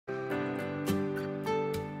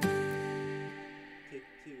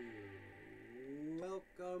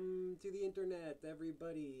to the internet,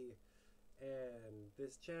 everybody, and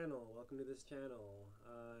this channel. Welcome to this channel.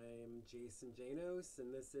 I'm Jason Janos,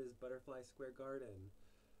 and this is Butterfly Square Garden.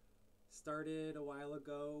 Started a while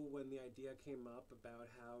ago when the idea came up about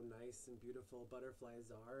how nice and beautiful butterflies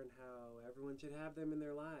are and how everyone should have them in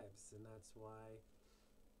their lives, and that's why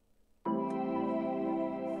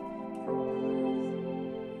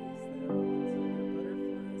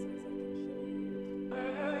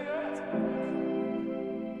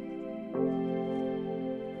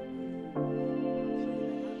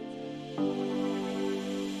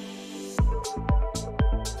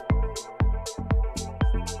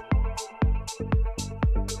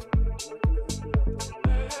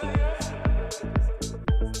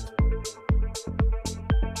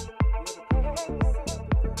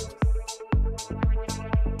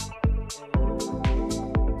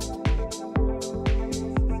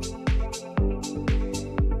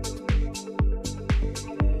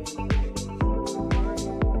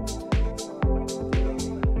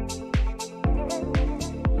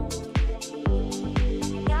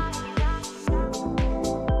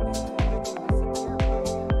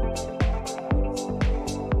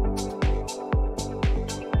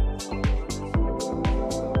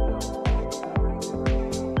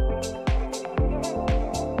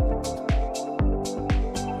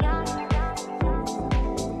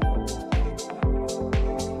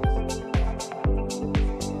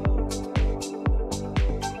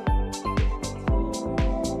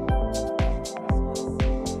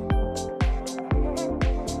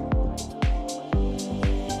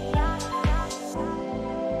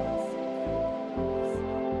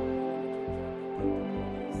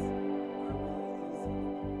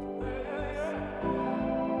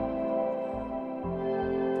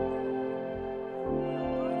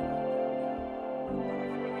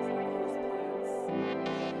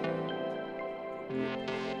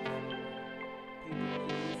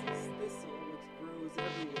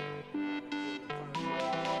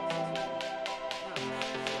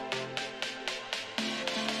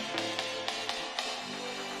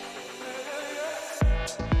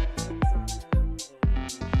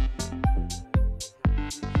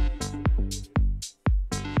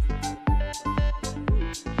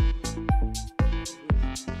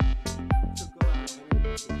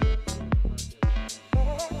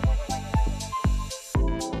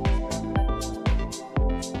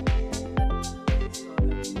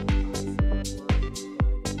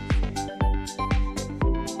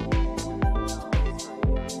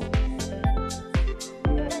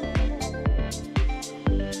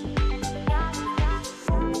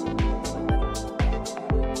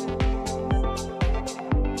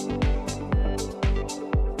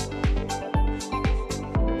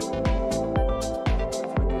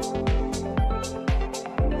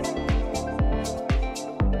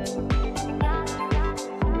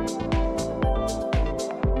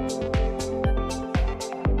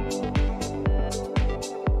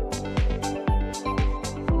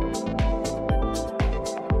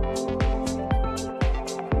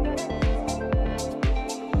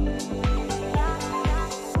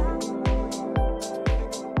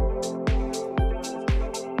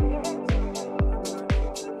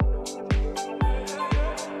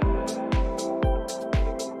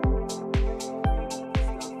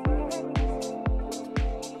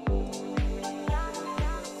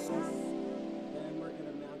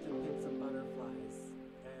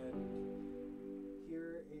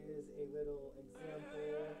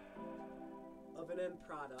of an end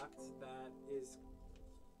product that is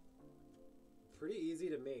pretty easy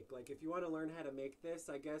to make. Like, if you want to learn how to make this,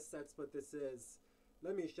 I guess that's what this is.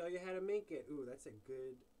 Let me show you how to make it. Ooh, that's a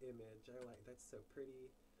good image. I like, that's so pretty.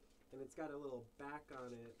 And it's got a little back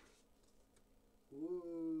on it.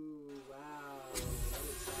 Ooh, wow.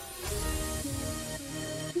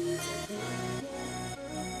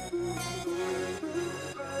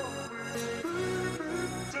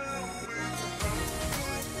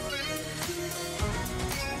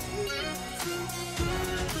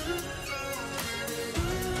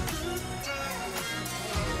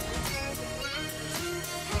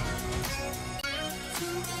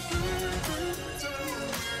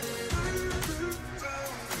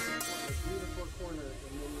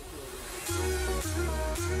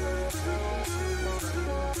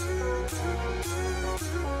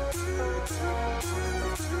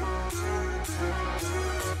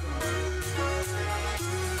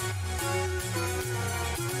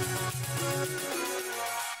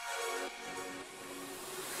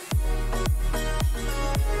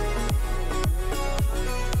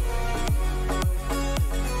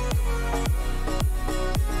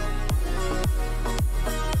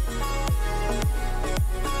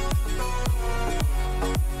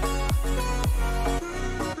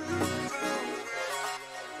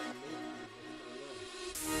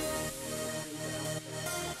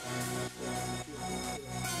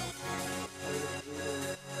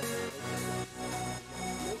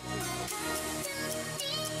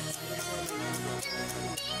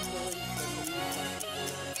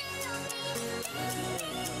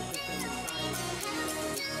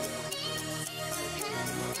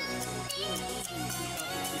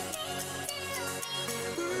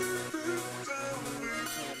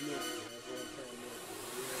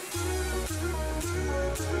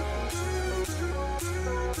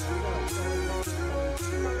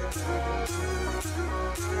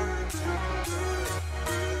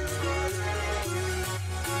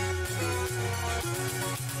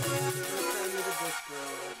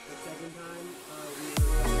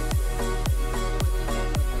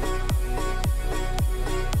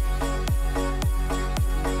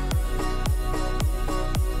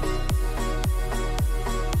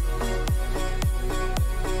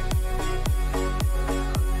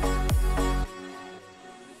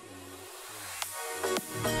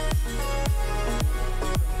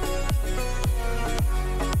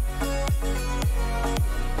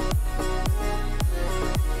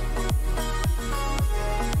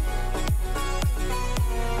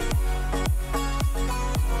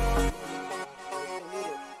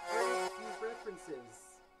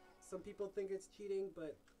 think it's cheating,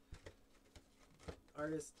 but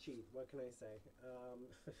artists cheat. What can I say?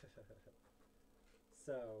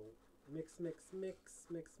 So, mix.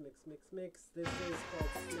 This is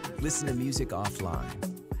called Listen to music offline.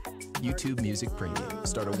 YouTube Music Premium.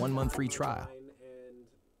 Start a 1-month free trial. And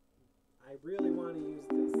I really want to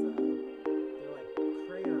use this. They're like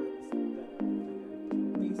crayons that are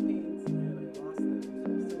face paints, and I lost them. So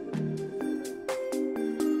I'm still looking for them.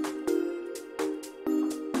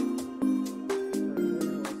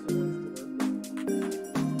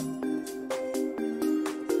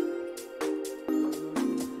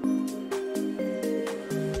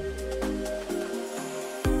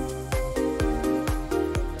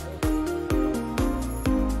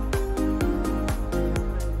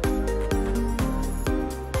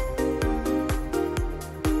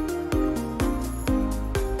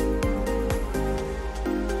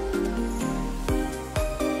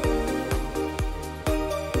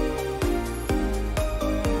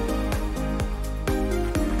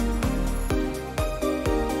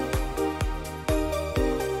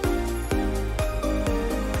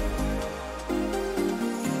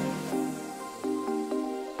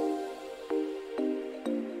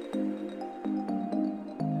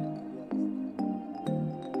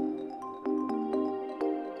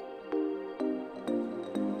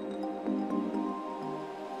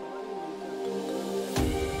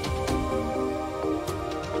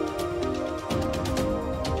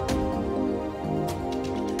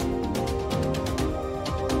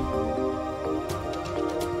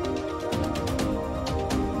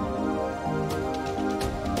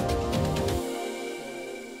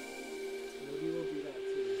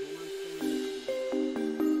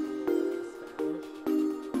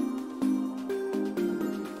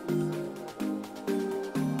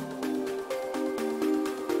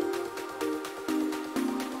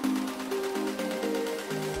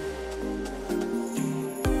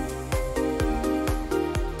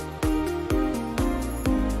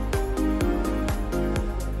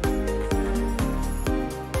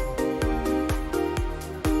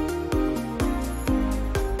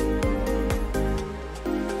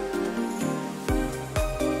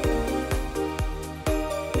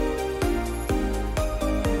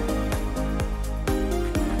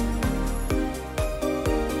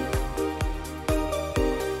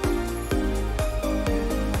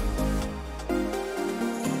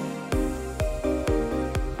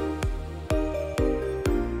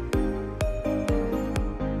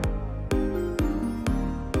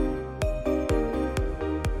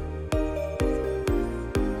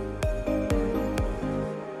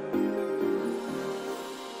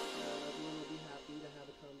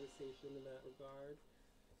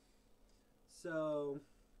 So,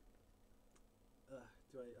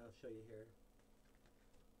 I'll show you here.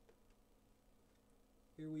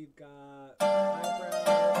 Here we've got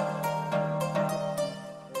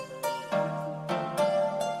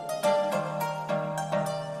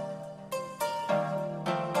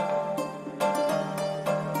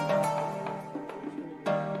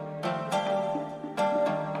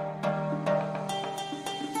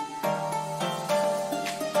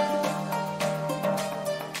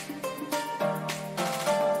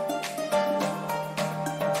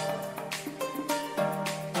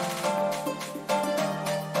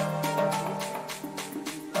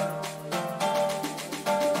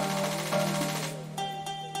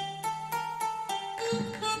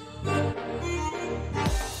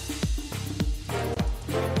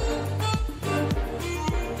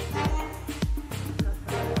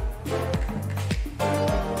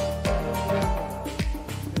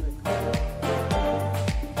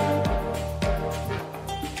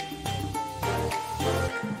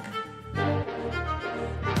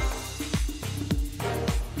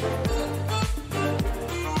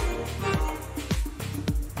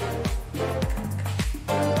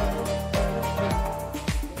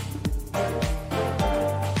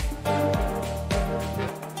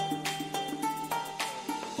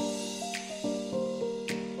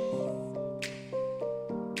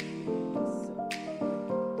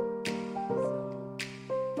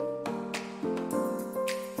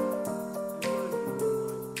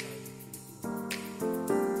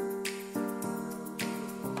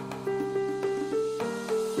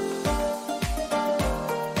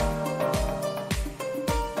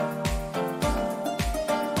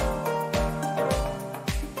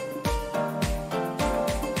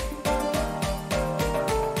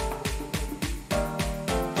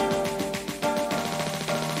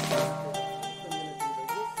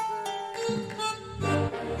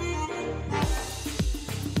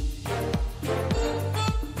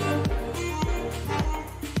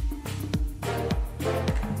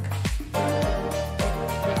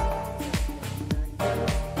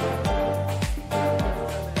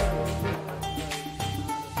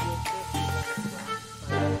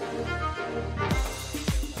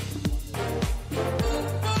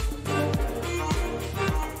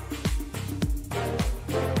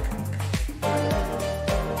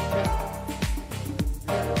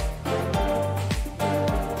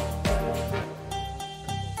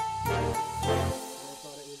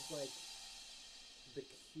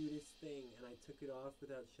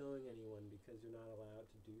without showing anyone because you're not allowed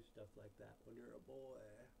to do stuff like that when you're a boy.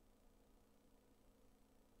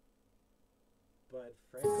 But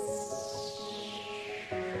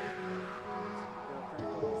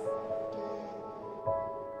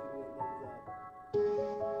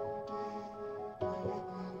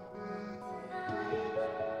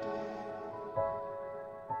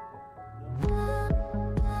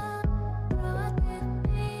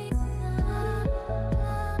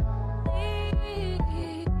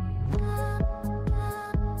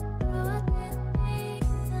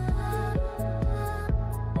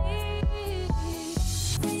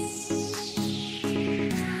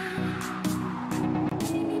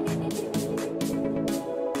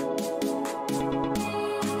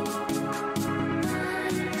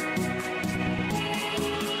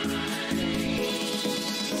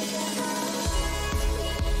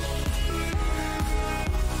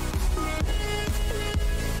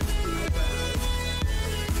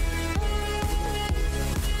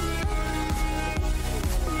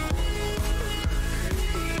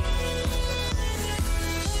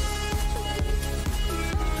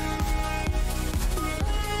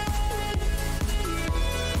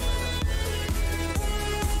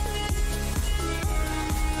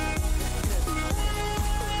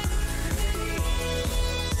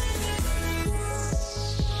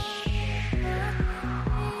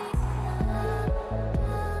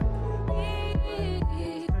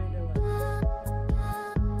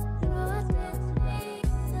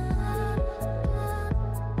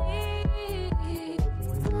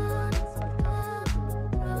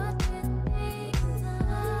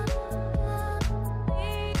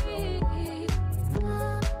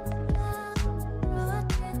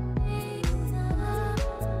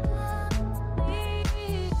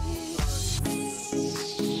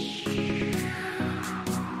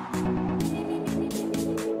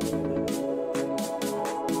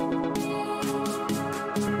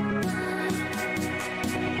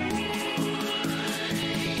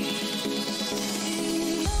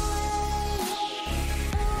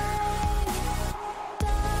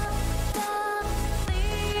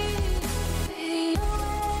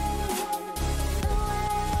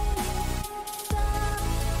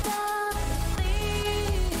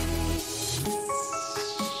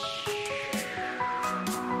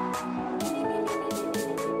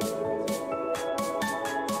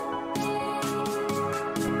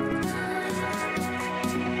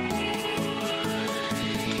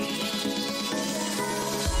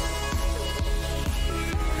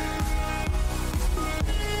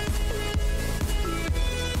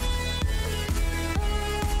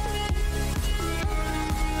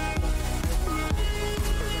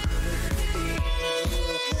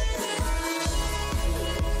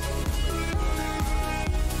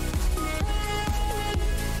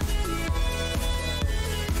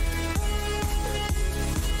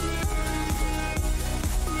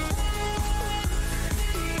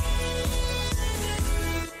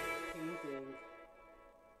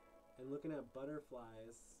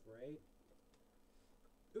butterflies, right?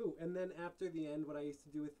 Ooh, and then after the end, what I used to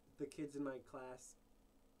do with the kids in my class,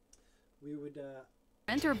 we would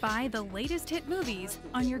rent or buy the latest hit movies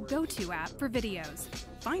on your go-to app for videos.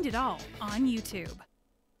 Find it all on YouTube.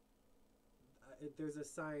 There's a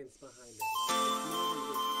science behind it.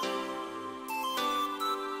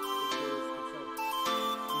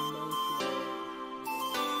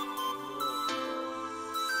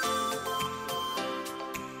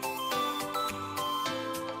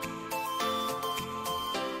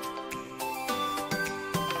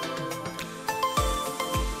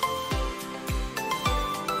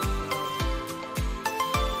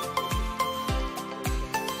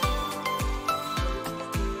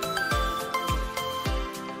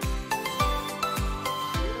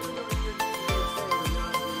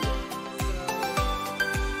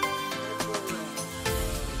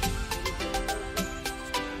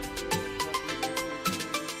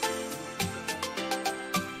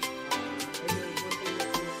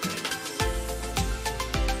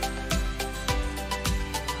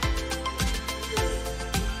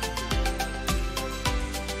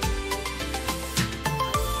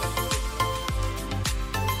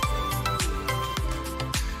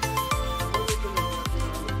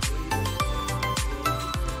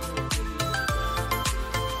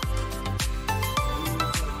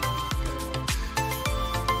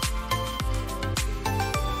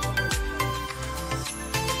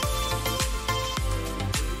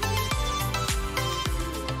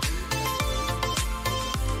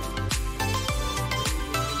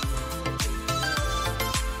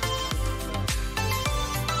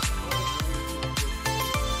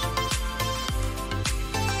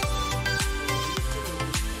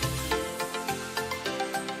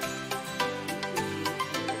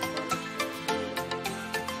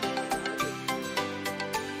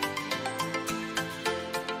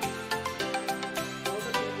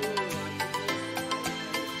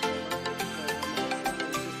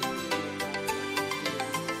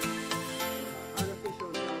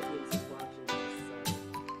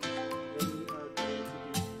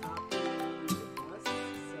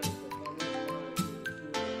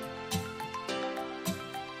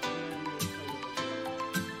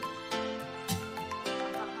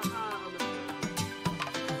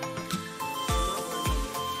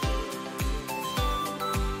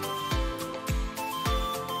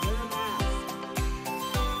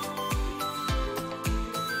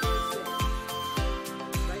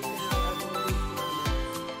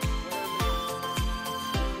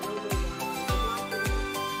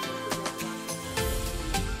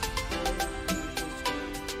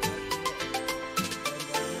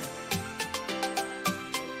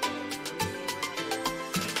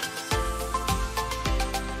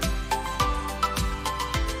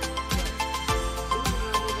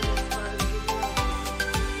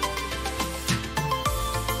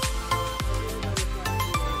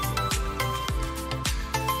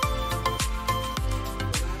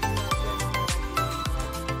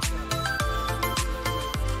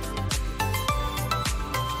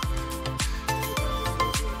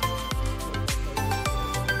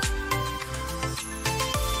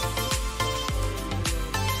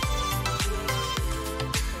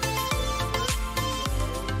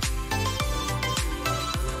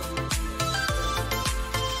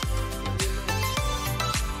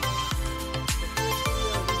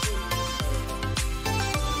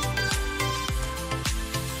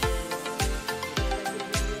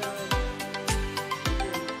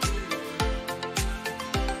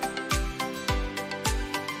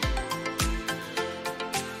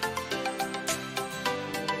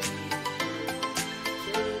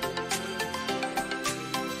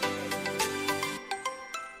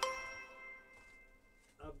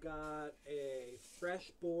 got a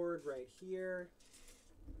fresh board right here.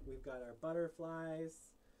 We've got our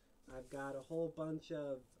butterflies. I've got a whole bunch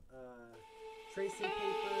of tracing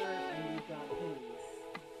paper, and we've got pins.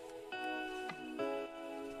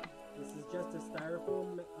 This is just a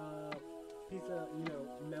styrofoam piece of,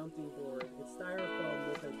 mounting board. It's styrofoam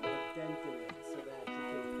with a dent in it so that you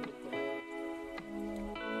can pin it down.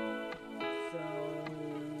 So,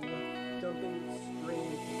 jumping straight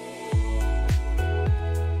into it.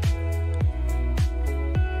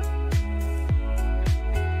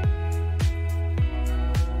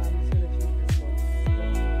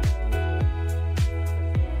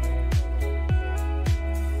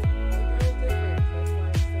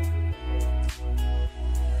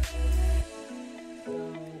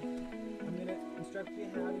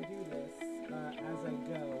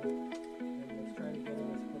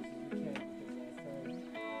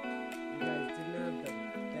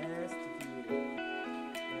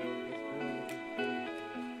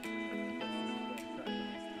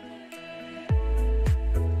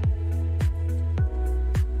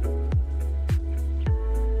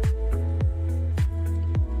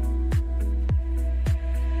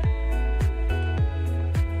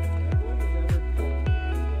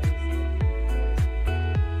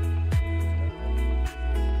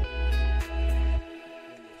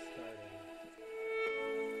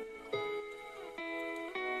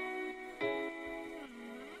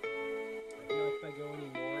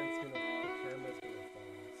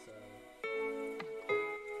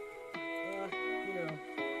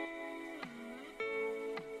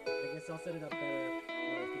 I'll set it up better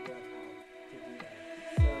when I figure out how to do that.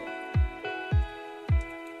 So,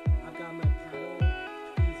 I've got my paddle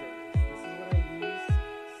tweezers. This is what I use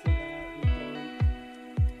so that we don't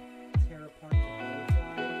tear apart the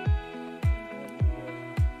butterfly.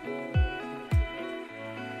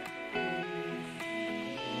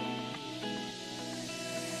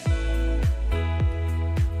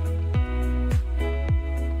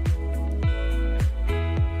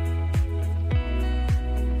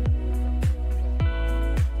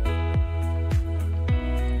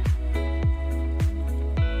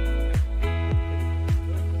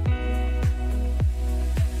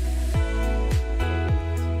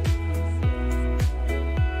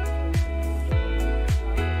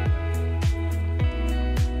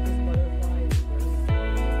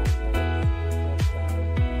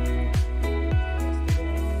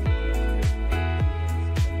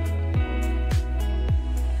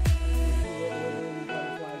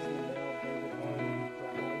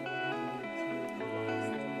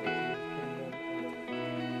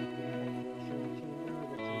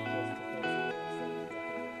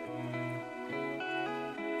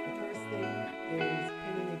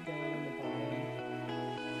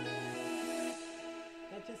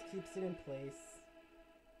 Keeps it in place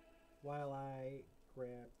while I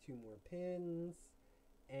grab 2 more pins,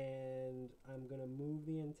 and I'm gonna move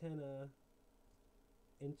the antenna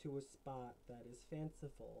into a spot that is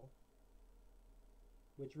fanciful,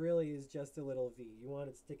 which really is just a little V. You want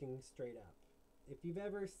it sticking straight up. If you've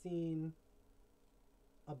ever seen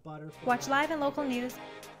a butterfly, watch live and local news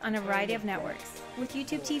on a variety of networks with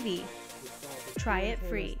YouTube TV. Try it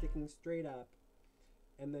free. Sticking straight up,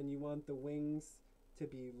 and then you want the wings to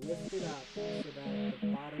be lifted up so that the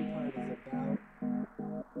bottom part is about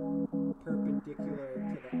perpendicular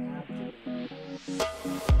to the abdomen.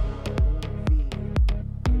 V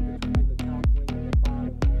in between the top wing and the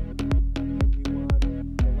bottom wing. And you want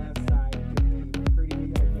the left side to be pretty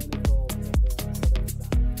identical to the other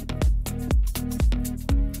side.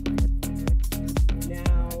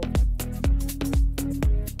 Now,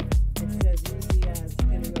 it's as easy as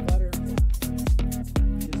pinning a butterfly.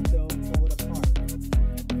 Just don't pull it apart.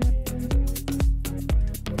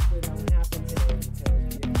 Hopefully that won't happen today because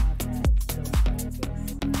we have had some practice.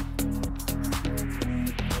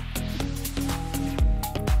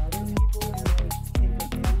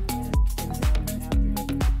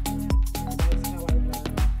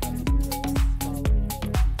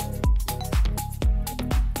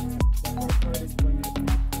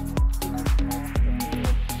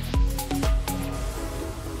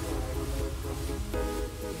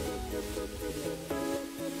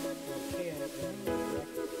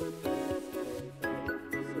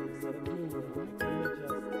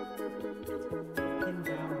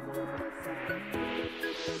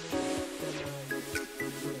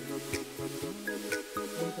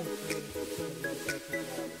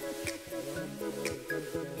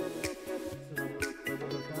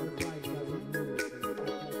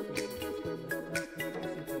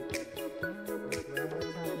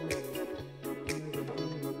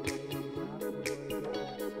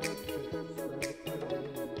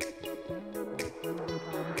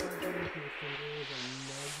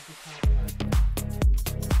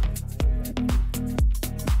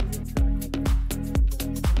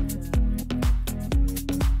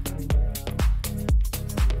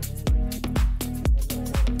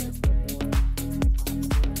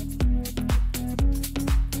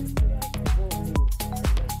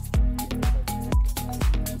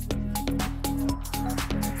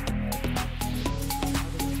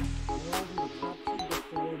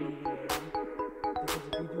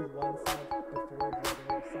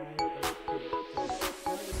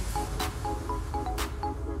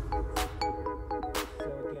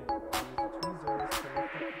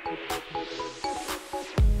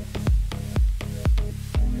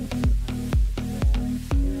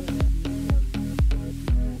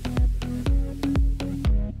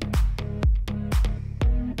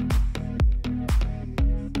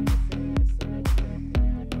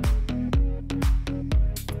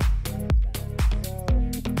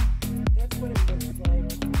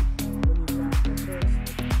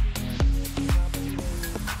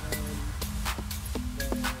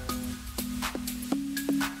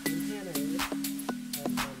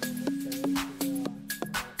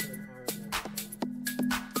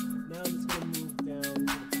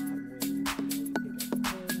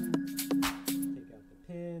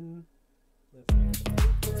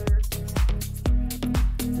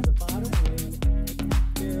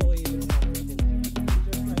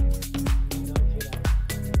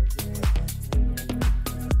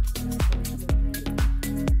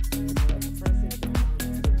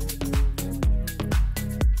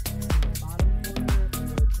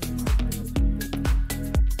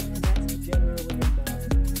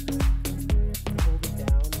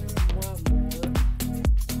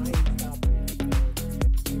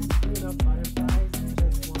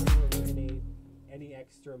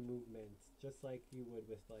 extra movement, just like you would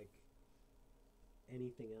with like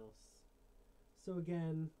anything else. So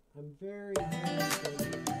again, I'm very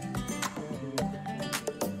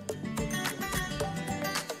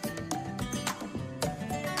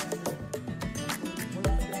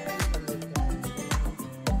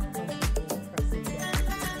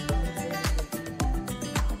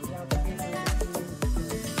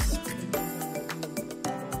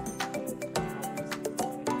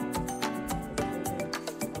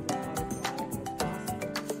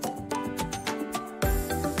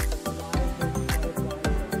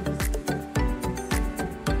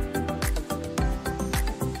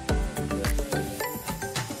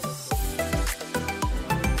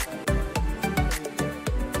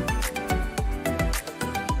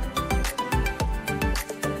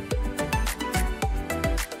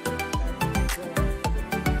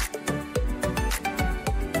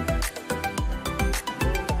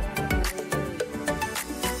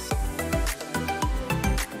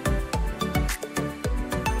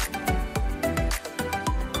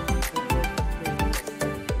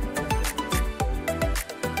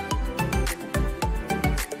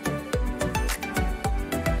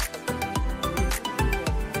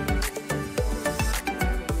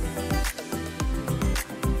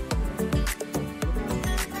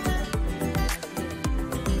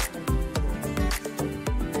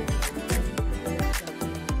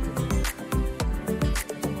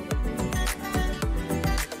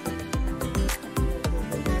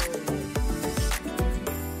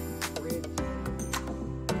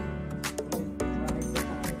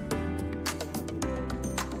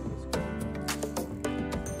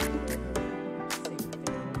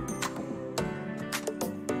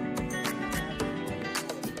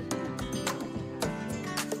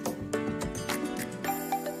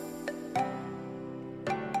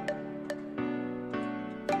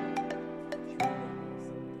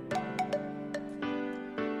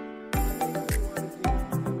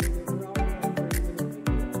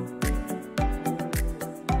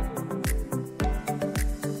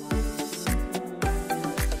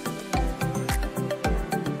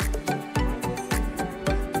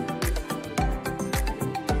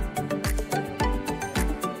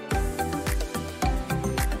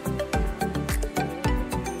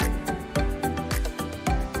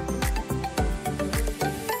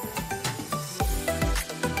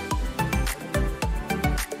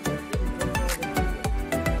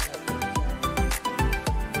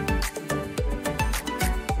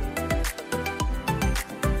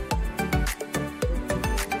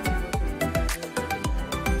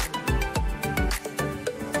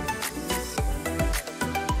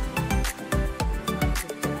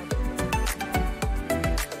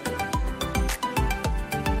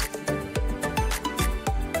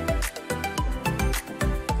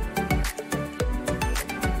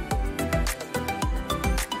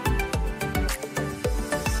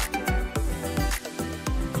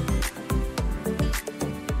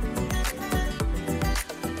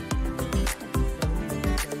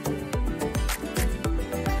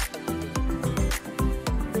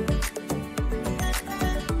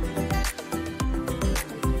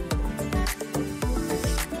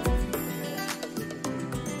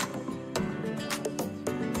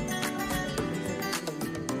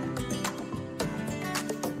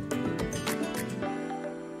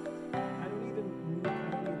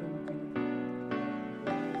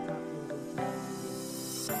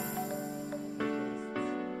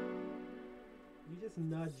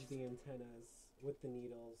nudge the antennas with the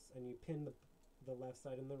needles, and you pin the left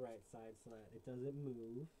side and the right side so that it doesn't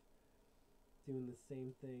move. Doing the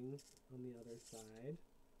same thing on the other side.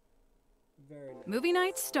 Very nice. Movie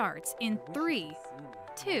night starts in 3,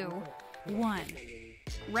 2, 1.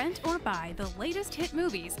 Rent or buy the latest hit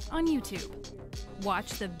movies on YouTube.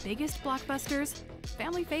 Watch the biggest blockbusters,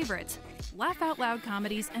 family favorites, laugh out loud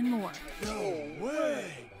comedies, and more. No way!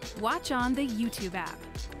 Watch on the YouTube app.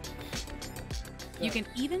 You can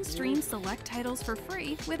even stream select titles for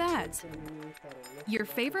free with ads. Your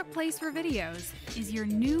favorite place for videos is your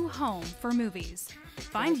new home for movies.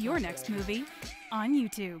 Find your next movie on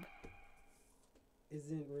YouTube.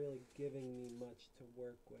 Isn't really giving me much to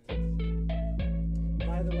work with.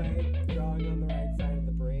 By the way, drawing on the right side of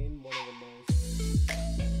the brain, one of the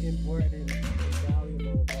most important and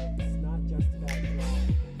valuable books, not just about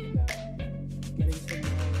drawing, it's about getting to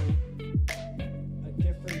know a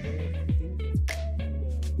different way of thinking.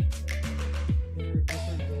 There are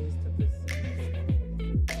different ways to perceive the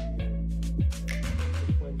world through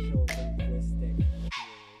sequential linguistic.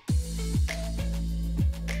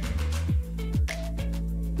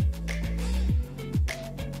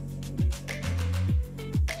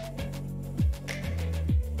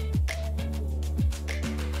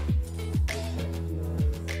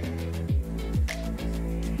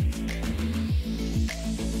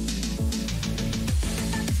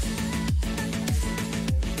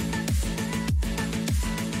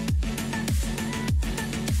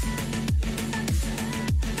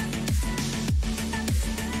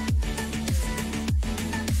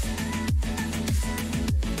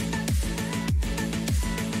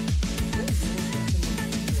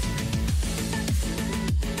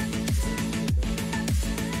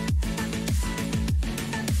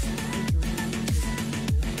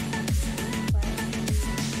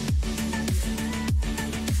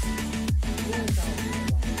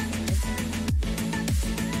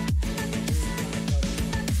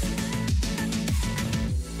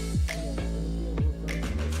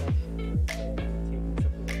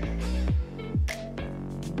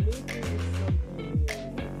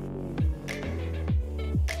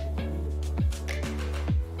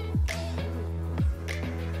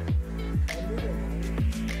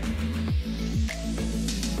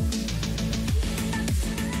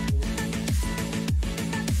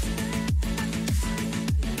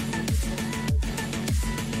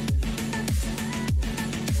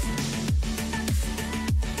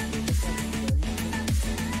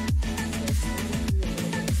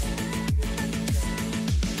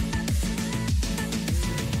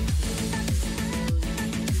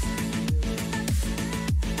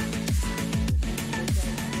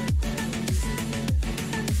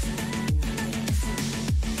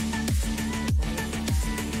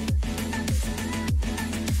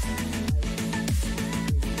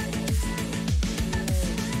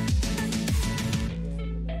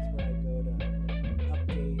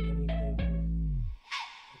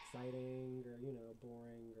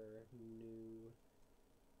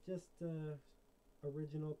 just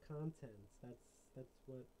original content. That's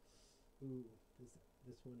what. Ooh,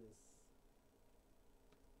 this one is.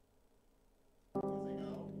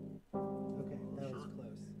 Okay, that was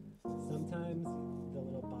close. Sometimes the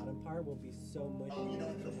little bottom part will be so mushy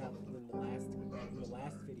that it happened in the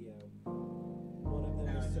last video. One of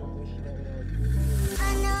them was so mushy that when I was moving,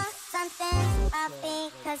 I know something's up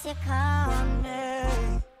because you called me.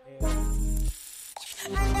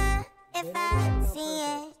 Wonder if I see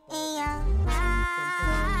it in your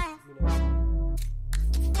eyes.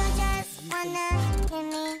 You just wanna hear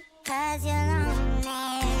me cause you're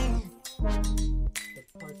lonely.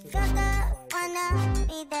 Just wanna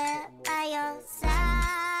be there by your side.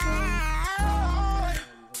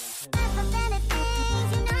 And for better things,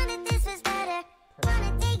 you know that this was better. Wanna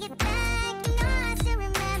take it back, you know I still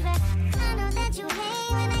remember. I know that you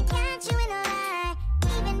hate when I catch you in a lie.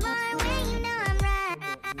 Even more when you know I'm right.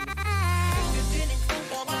 You didn't think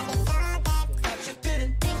that I'd be so good, but you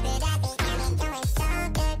didn't think that I'd be doing so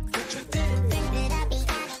good, but you didn't think that I'd be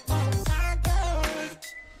doing so good.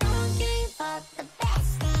 Don't give up the best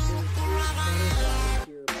thing you ever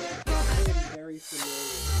had. very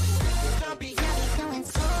familiar. I'll be doing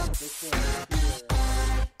so This one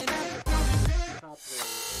here, top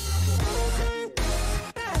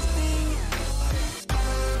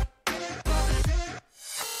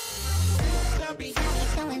I'll be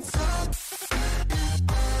doing so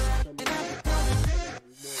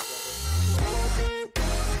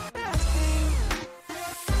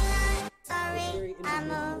sorry, I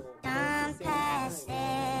moved on past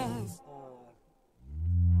this.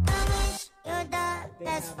 I wish you're the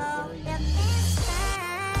best for your business.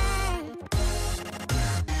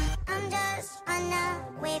 I'm just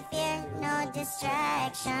with fear, no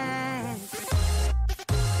distractions.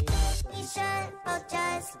 We should both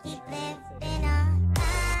just keep living our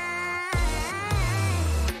lives.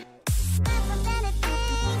 And for better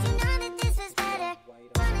things, you know that this is better.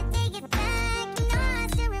 Wanna take it back, you know I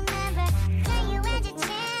still remember. Yeah, you had your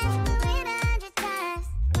chance, blew it 100 times.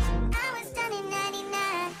 I was done in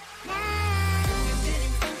 99. You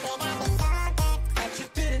didn't think that I'd be so good, but you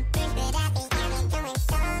didn't think that I'd be doing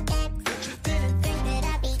so good, but you didn't think that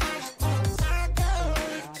I'd be doing so good.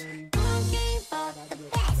 Don't give up the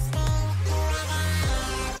best thing you ever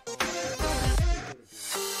had.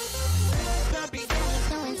 I'll be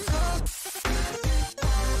doing so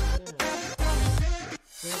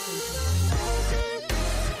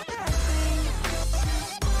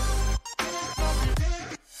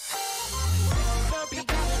I'll be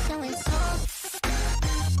doing so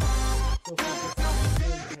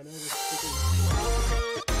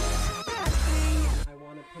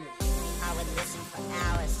I would listen for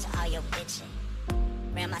hours to all your bitching.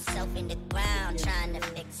 Ran myself in the ground trying to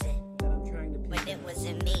fix it. But it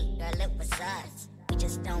wasn't me, girl, it was us. We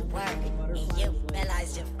just don't work. And you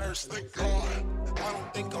realized it first, thank God. I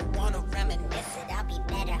don't think I wanna reminisce it. I'll be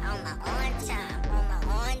better on my own time, on my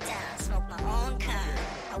own time, smoke my own kind.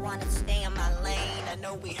 I wanna stay in my lane. I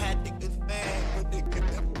know we had the good thing, but they could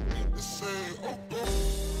never be the same. Oh,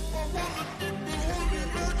 I wanna think we hold it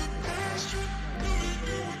like a past.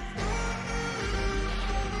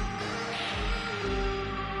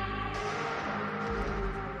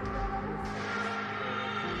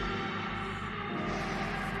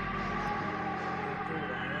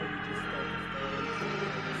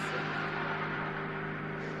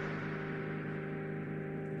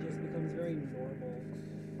 Very normal.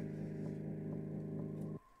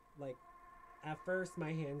 Like, at first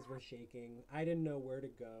my hands were shaking. I didn't know where to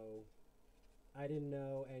go. I didn't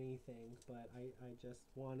know anything, but I just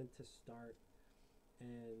wanted to start.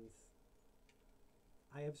 And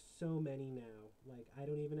I have so many now. Like, I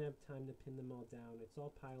don't even have time to pin them all down. It's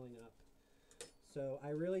all piling up. So I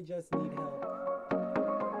really just need help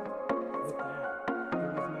with that. It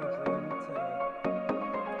was my dream to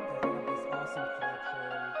have this awesome collection.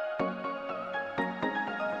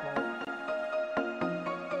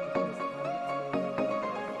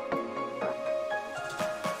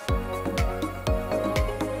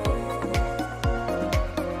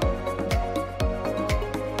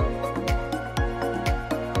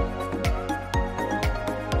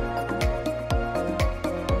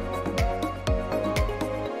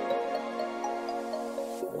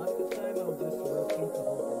 Lots of time I'll just work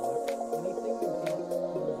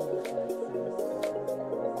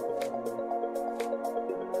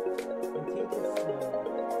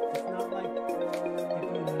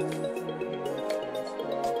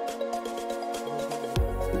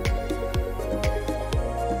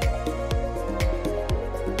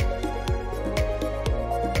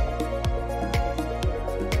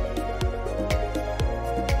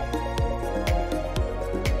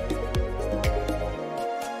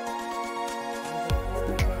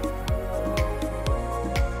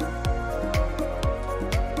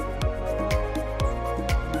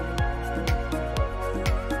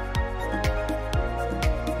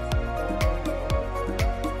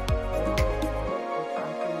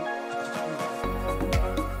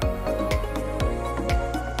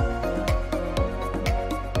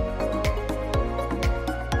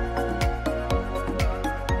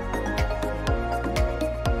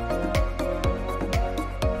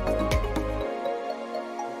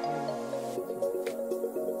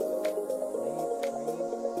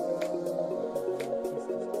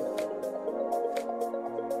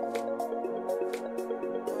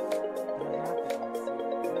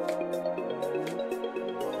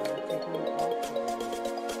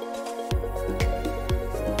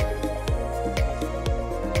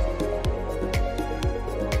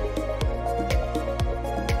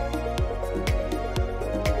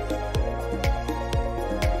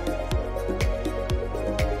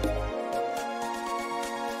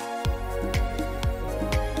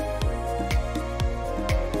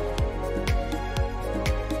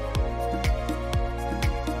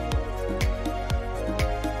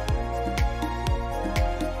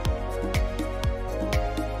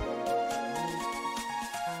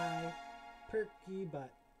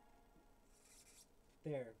but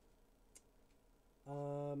there.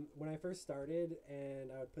 When I first started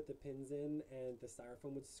and I would put the pins in and the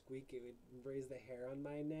styrofoam would squeak, it would raise the hair on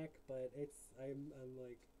my neck, but I'm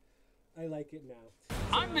like, I like it now. So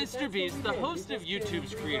I'm Mr. Beast, the host of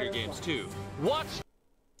YouTube's Creator Games 2. Watch!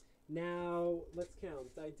 Now, let's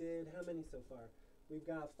count. I did how many so far? We've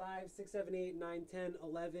got 5, 6, 7, 8, 9, 10,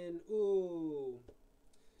 11. Ooh.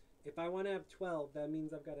 If I want to have 12, that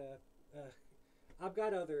means I've got I've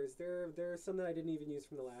got others. There are some that I didn't even use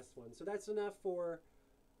from the last one. So that's enough for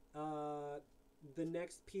the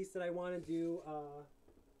next piece that I want to do.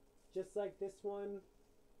 Just like this one.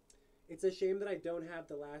 It's a shame that I don't have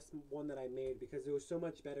the last one that I made because it was so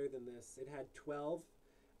much better than this. It had 12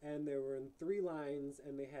 and they were in 3 lines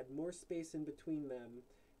and they had more space in between them.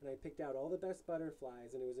 And I picked out all the best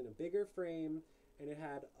butterflies and it was in a bigger frame and it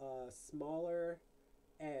had a smaller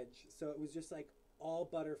edge. So it was just like all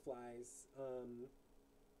butterflies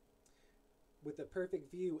with a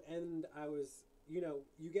perfect view. And I was, you know,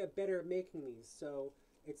 you get better at making these. So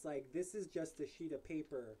it's like, this is just a sheet of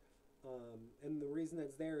paper. And the reason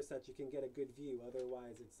that's there is that you can get a good view.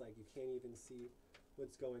 Otherwise, it's like you can't even see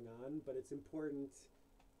what's going on. But it's important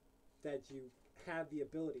that you have the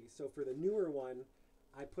ability. So for the newer one,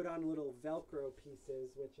 I put on little Velcro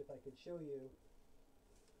pieces, which if I could show you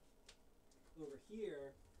over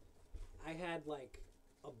here, I had like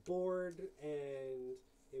a board and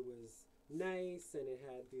it was nice and it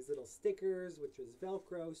had these little stickers, which was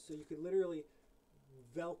Velcro. So you could literally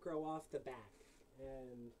Velcro off the back.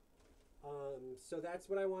 And so that's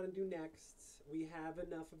what I want to do next. We have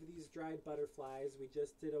enough of these dried butterflies. We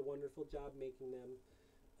just did a wonderful job making them.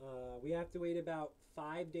 We have to wait about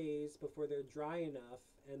 5 days before they're dry enough,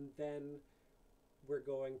 and then we're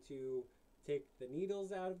going to take the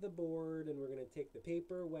needles out of the board and we're going to take the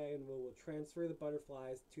paper away and we'll transfer the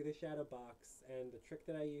butterflies to the shadow box. And the trick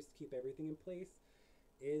that I use to keep everything in place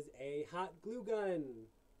is a hot glue gun.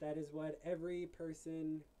 That is what every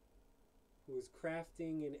person who is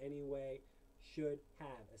crafting in any way should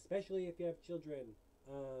have, especially if you have children.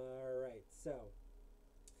 Alright, so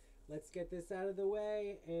let's get this out of the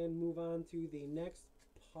way and move on to the next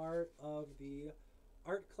part of the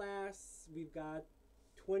art class. We've got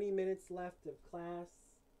 20 minutes left of class,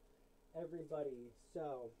 everybody.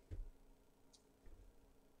 So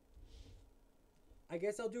I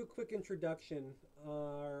guess I'll do a quick introduction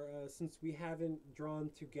since we haven't drawn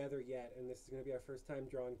together yet, and this is going to be our first time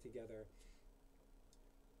drawing together.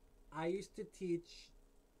 I used to teach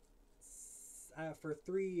for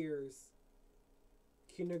 3 years,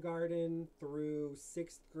 kindergarten through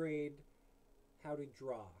 6th grade, how to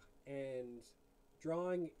draw. And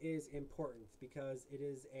drawing is important because it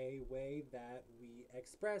is a way that we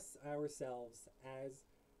express ourselves as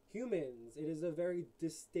humans. It is a very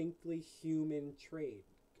distinctly human trait,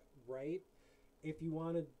 right? If you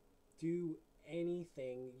want to do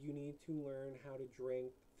anything, you need to learn how to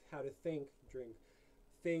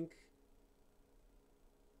think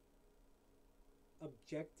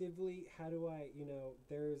objectively. How do I,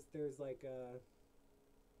 there's like a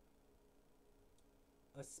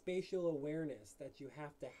spatial awareness that you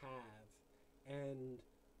have to have, and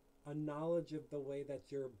a knowledge of the way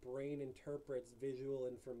that your brain interprets visual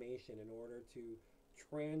information in order to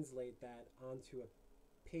translate that onto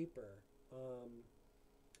a paper.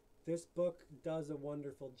 This book does a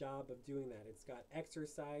wonderful job of doing that. It's got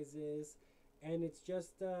exercises and it's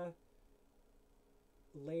just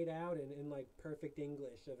laid out in like perfect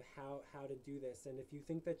English of how to do this. And if you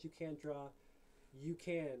think that you can't draw, you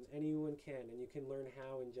can. Anyone can, and you can learn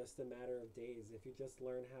how in just a matter of days if you just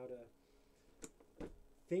learn how to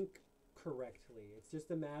think correctly. It's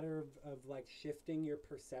just a matter of like shifting your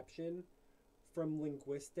perception from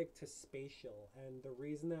linguistic to spatial. And the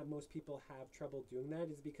reason that most people have trouble doing that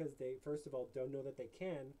is because they, first of all, don't know that they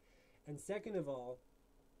can, and second of all,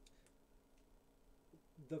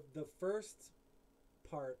 the first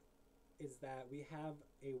part is that we have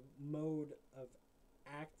a mode of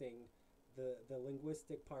acting. The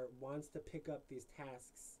linguistic part wants to pick up these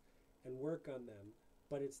tasks and work on them,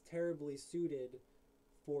 but it's terribly suited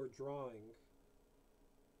for drawing.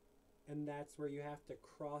 And that's where you have to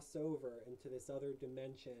cross over into this other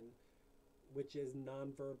dimension, which is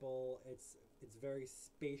nonverbal. It's very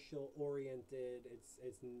spatial oriented.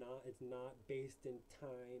 It's not based in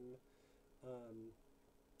time.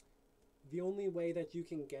 The only way that you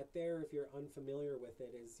can get there, if you're unfamiliar with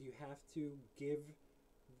it, is you have to give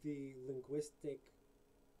the linguistic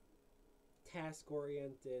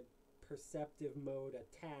task-oriented perceptive mode a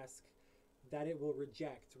task that it will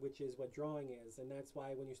reject, which is what drawing is. And that's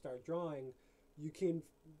why when you start drawing, you can,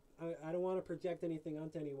 I don't want to project anything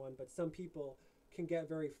onto anyone, but some people can get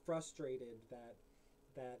very frustrated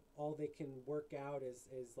that all they can work out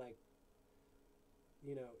is like,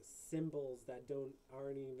 you know, symbols that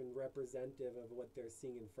aren't even representative of what they're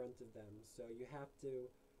seeing in front of them. So you have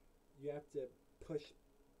to push,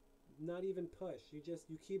 not even push, you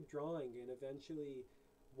keep drawing, and eventually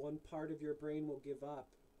one part of your brain will give up,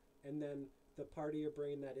 and then the part of your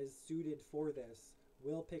brain that is suited for this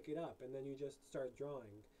will pick it up, and then you just start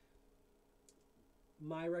drawing.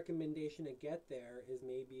 My recommendation to get there is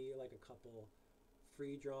maybe like a couple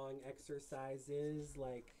free drawing exercises,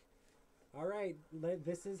 like, all right,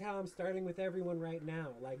 this is how I'm starting with everyone right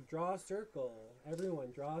now. Like, draw a circle.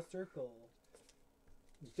 Everyone, draw a circle.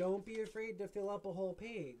 Don't be afraid to fill up a whole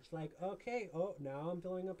page. Like, okay, oh, now I'm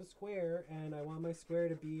filling up a square, and I want my square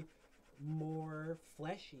to be more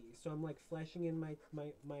fleshy. So I'm like fleshing in my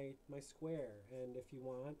square. And if you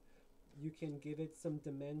want, you can give it some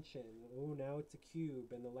dimension. Oh, now it's a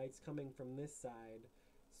cube, and the light's coming from this side.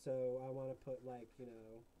 So I want to put, like, you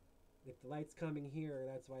know, if the light's coming here,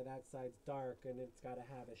 that's why that side's dark, and it's got to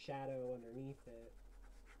have a shadow underneath it.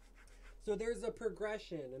 So there's a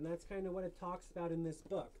progression, and that's kind of what it talks about in this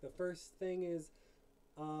book. The first thing is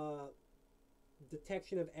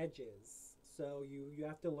detection of edges. So you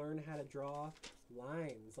have to learn how to draw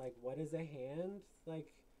lines. Like, what is a hand? Like,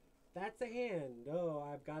 that's a hand. Oh,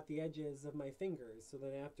 I've got the edges of my fingers. So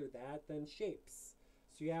then after that, then shapes.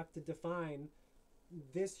 So you have to define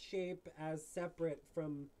this shape as separate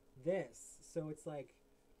from this. So it's like,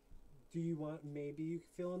 do you want, maybe you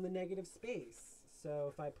fill in the negative space.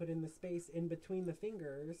 So if I put in the space in between the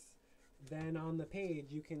fingers, then on the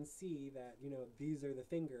page you can see that, you know, these are the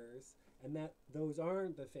fingers and that those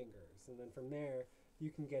aren't the fingers. And then from there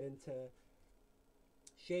you can get into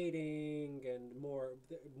shading and more.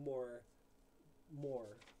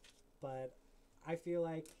 But I feel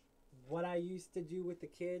like what I used to do with the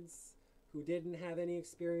kids who didn't have any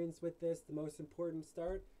experience with this, the most important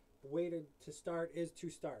way to start is to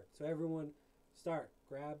start. So everyone start.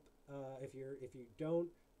 Grab, if you don't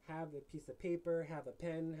have a piece of paper, have a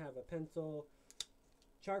pen, have a pencil,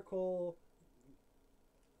 charcoal,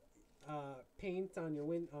 paint on your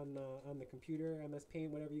on the computer, MS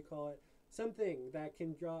Paint, whatever you call it, something that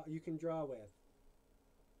you can draw with.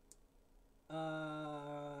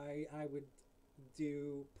 I would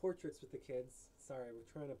do portraits with the kids. Sorry,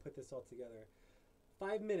 we're trying to put this all together.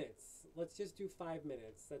 5 minutes. Let's just do 5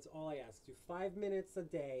 minutes. That's all I ask. Do 5 minutes a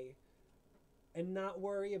day and not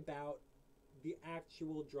worry about the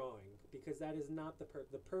actual drawing, because that is not the purpose.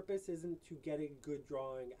 The purpose isn't to get a good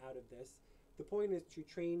drawing out of this. The point is to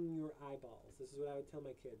train your eyeballs. This is what I would tell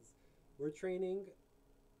my kids. We're training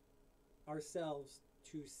ourselves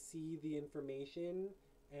to see the information,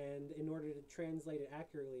 and in order to translate it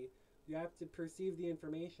accurately, you have to perceive the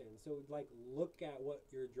information. So, like, look at what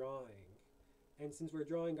you're drawing. And since we're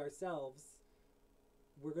drawing ourselves,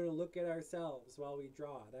 we're going to look at ourselves while we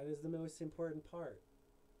draw. That is the most important part.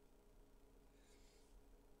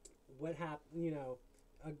 What happened, you know,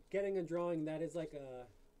 getting a drawing, that is like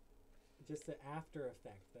just an after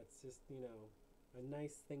effect. That's just, you know, a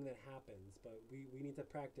nice thing that happens. But we need to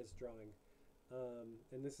practice drawing.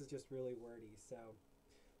 And this is just really wordy. So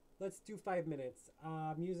let's do 5 minutes.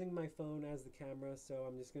 I'm using my phone as the camera, so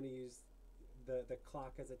I'm just going to use the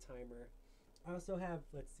clock as a timer. I also have,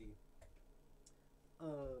 let's see,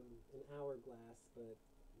 an hourglass, but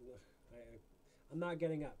I'm not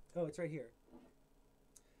getting up. Oh, it's right here.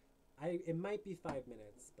 It might be 5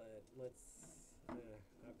 minutes, but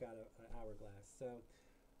I've got an hourglass. So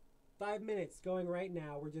 5 minutes going right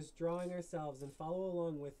now. We're just drawing ourselves, and follow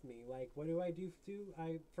along with me. Like, what do?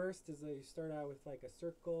 First is I start out with like a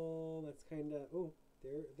circle. That's kind of, oh,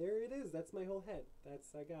 there it is. That's my whole head.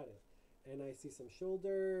 I got it. And I see some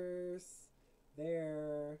shoulders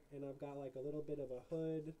there, and I've got like a little bit of a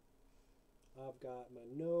hood. I've got my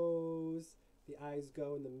nose. The eyes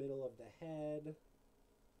go in the middle of the head.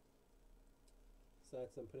 So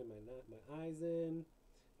that's, I'm putting my eyes in.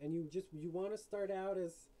 And you want to start out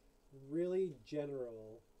as really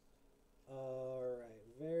general. Alright,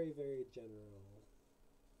 very, very general.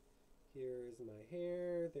 Here's my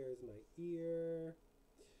hair, there's my ear.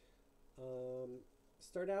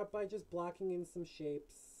 Start out by just blocking in some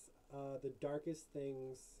shapes, the darkest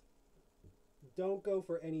things. Don't go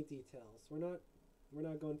for any details. We're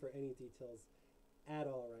not going for any details at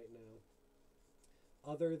all right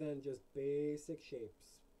now, other than just basic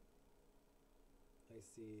shapes. I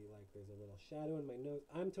see, like, there's a little shadow in my nose.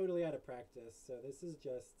 I'm totally out of practice, so this is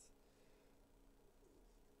just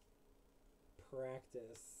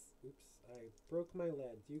practice. Oops, I broke my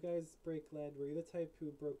lead. Do you guys break lead? Were you the type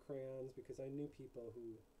who broke crayons? Because I knew people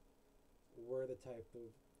who were the type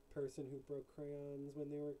of person who broke crayons when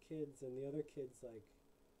they were kids, and the other kids like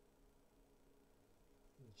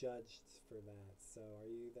judged for that. So are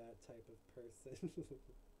you that type of person?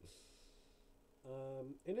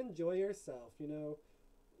 And enjoy yourself. You know,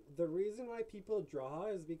 the reason why people draw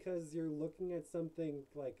is because you're looking at something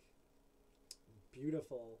like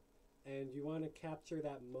beautiful and you want to capture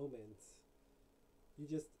that moment. You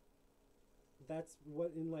just, that's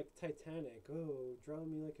what in like Titanic, oh, draw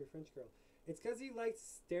me like your French girl. It's because he likes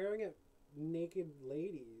staring at naked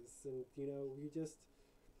ladies, and you know, you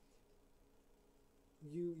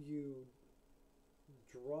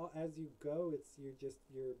draw as you go. It's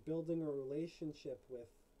you're building a relationship with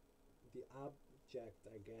the object,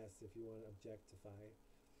 I guess, if you want to objectify,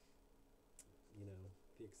 you know,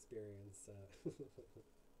 the experience.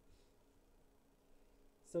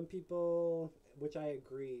 Some people, which I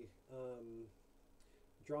agree,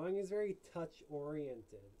 drawing is very touch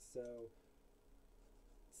oriented. So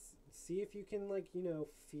see if you can, like, you know,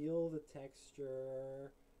 feel the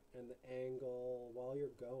texture and the angle while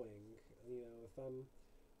you're going. You know, if I'm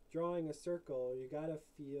drawing a circle, you gotta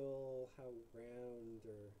feel how round,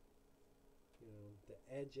 or, you know, the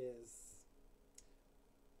edges.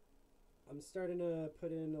 I'm starting to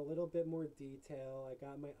put in a little bit more detail. I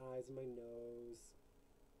got my eyes and my nose.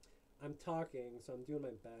 I'm talking, so I'm doing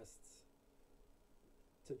my best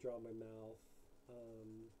to draw my mouth.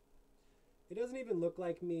 It doesn't even look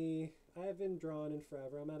like me. I haven't drawn in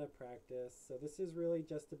forever. I'm out of practice. So this is really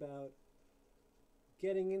just about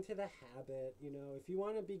getting into the habit. You know, if you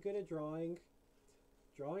want to be good at drawing,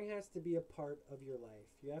 drawing has to be a part of your life.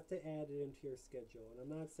 You have to add it into your schedule. And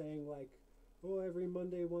I'm not saying like, oh, every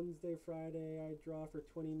Monday, Wednesday, Friday, I draw for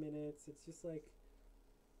 20 minutes. It's just like,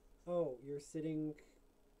 oh, you're sitting,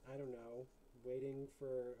 I don't know, waiting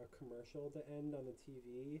for a commercial to end on the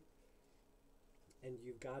TV, and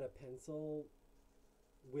you've got a pencil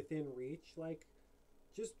within reach. Like,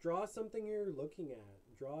 just draw something you're looking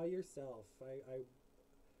at. Draw yourself.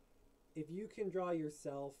 If you can draw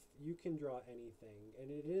yourself, you can draw anything.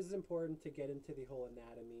 And it is important to get into the whole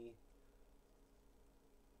anatomy.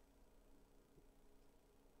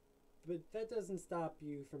 But that doesn't stop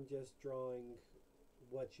you from just drawing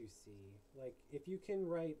what you see. Like, if you can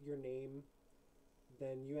write your name,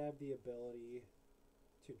 then you have the ability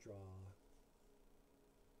to draw.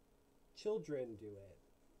 Children do it.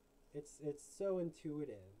 It's so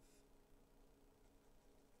intuitive.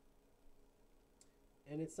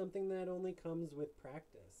 And it's something that only comes with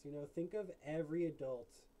practice. You know, think of every adult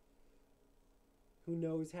who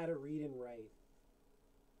knows how to read and write.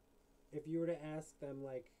 If you were to ask them,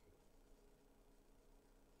 like,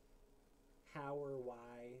 how or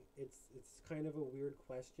why, it's kind of a weird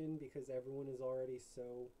question, because everyone is already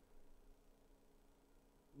so,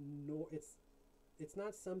 no, it's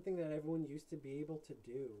not something that everyone used to be able to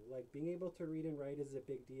do. Like, being able to read and write is a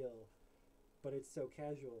big deal, but it's so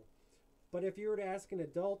casual. But if you were to ask an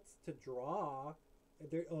adult to draw,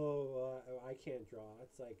 they're, I can't draw.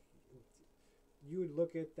 It's like, you would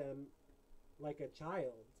look at them like a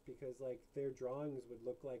child, because like their drawings would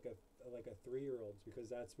look like a 3-year-old's, because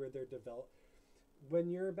that's where they're developed.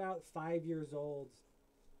 When you're about 5 years old,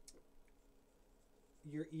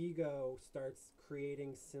 your ego starts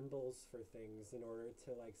creating symbols for things in order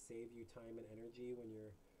to like save you time and energy when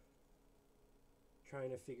you're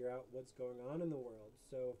trying to figure out what's going on in the world.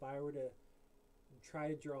 So if I were to try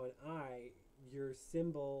to draw an eye, your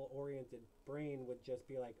symbol oriented brain would just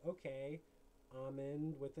be like, okay,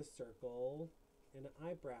 almond with a circle and an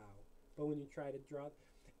eyebrow. But when you try to draw,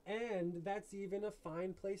 and that's even a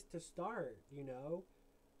fine place to start, you know.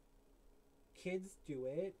 Kids do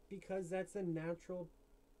it because that's a natural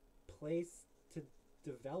place to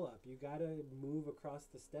develop. You gotta move across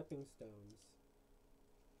the stepping stones.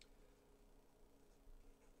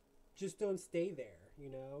 Just don't stay there, you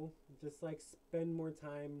know. Just like spend more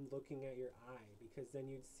time looking at your eye, because then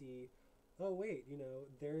you'd see, oh wait, you know,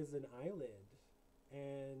 there's an eyelid,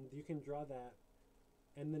 and you can draw that.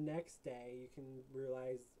 And the next day you can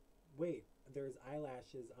realize, wait, there's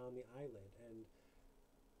eyelashes on the eyelid. And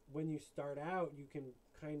when you start out, you can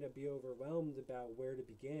kind of be overwhelmed about where to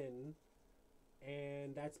begin.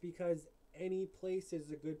 And that's because any place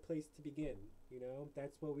is a good place to begin, you know.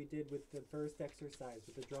 That's what we did with the first exercise,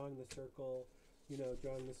 with the drawing the circle, you know,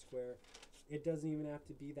 drawing the square. It doesn't even have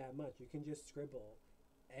to be that much. You can just scribble.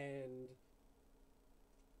 And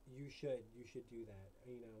you should do that,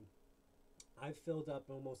 you know. I've filled up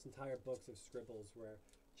almost entire books of scribbles where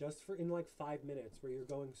just for in like 5 minutes, where you're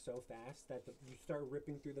going so fast that you start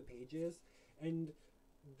ripping through the pages, and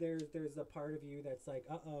there's a part of you that's like,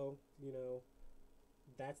 uh-oh, you know,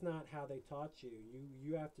 that's not how they taught you.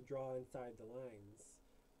 You have to draw inside the lines.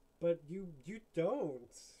 but you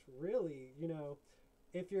don't really, you know.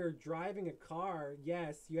 If you're driving a car,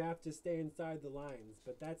 yes, you have to stay inside the lines,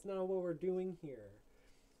 but that's not what we're doing here.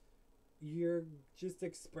 You're just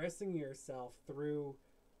expressing yourself through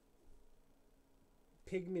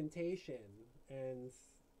pigmentation, and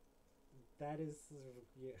that is,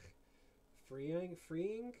 yeah, freeing.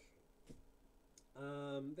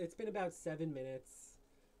 It's been about 7 minutes.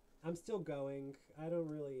 I'm still going. I don't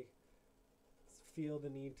really feel the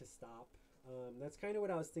need to stop. That's kind of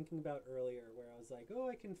what I was thinking about earlier, where I was like, oh,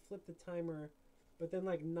 I can flip the timer, but then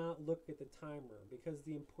like not look at the timer, because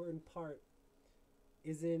the important part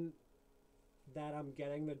isn't that I'm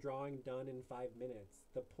getting the drawing done in 5 minutes.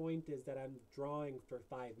 The point is that I'm drawing for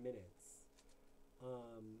 5 minutes.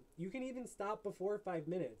 You can even stop before 5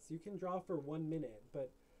 minutes. You can draw for 1 minute,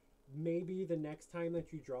 but maybe the next time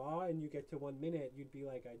that you draw and you get to 1 minute, you'd be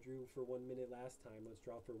like, I drew for 1 minute last time. Let's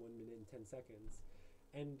draw for 1 minute and 10 seconds.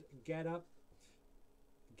 And get up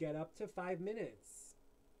to 5 minutes.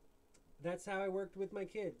 That's how I worked with my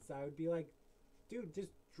kids. I would be like, dude,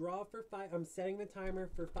 just draw for 5. I'm setting the timer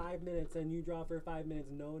for 5 minutes, and you draw for 5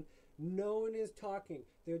 minutes. No one is talking.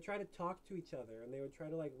 They would try to talk to each other, and they would try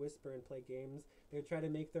to like whisper and play games. They would try to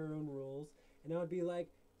make their own rules, and I would be like,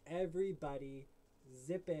 everybody,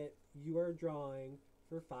 zip it. You are drawing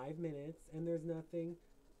for 5 minutes, and there's nothing.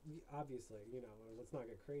 Obviously, you know, let's not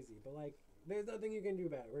get crazy, but like, there's nothing you can do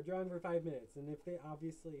about it. We're drawing for 5 minutes, and if they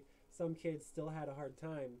obviously some kids still had a hard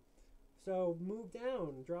time, so move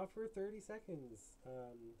down, draw for 30 seconds.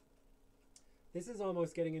 This is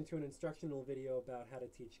almost getting into an instructional video about how to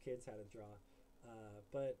teach kids how to draw,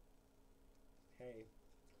 but hey,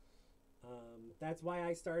 that's why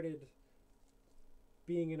I started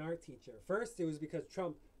being an art teacher. First, it was because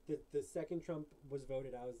Trump, the second Trump was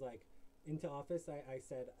voted, I was like, into office, I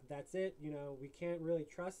said, that's it, you know, we can't really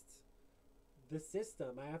trust the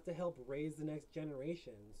system. I have to help raise the next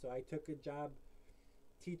generation. So I took a job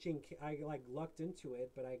teaching. I like lucked into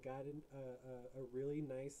it, but I got a really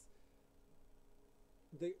nice,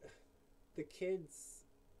 the kids,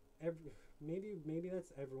 maybe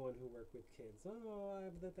that's everyone who work with kids. Oh, I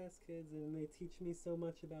have the best kids, and they teach me so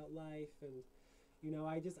much about life. And you know,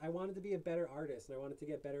 I wanted to be a better artist, and I wanted to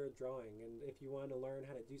get better at drawing. And if you want to learn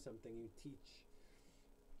how to do something, you teach,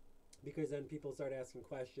 because then people start asking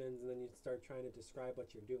questions, and then you start trying to describe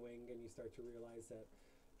what you're doing, and you start to realize that,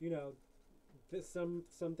 you know, some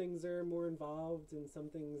things are more involved, and some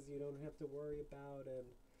things you don't have to worry about. And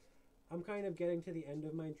I'm kind of getting to the end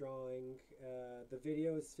of my drawing. The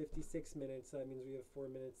video is 56 minutes, so that means we have 4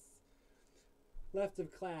 minutes left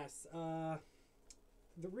of class.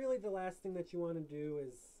 The last thing that you want to do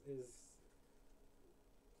is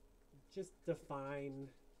just define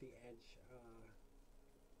the edge.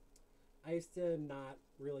 I used to not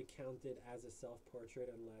really count it as a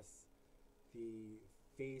self-portrait unless the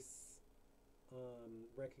face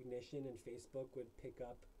recognition in Facebook would pick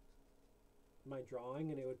up my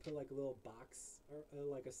drawing, and it would put like a little box or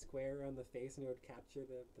like a square on the face, and it would capture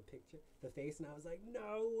the face, and I was like,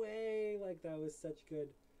 no way, like that was such good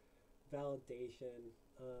validation.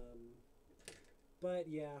 But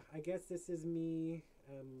yeah, I guess this is me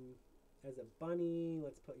as a bunny.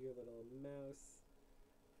 Let's put your little mouse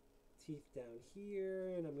teeth down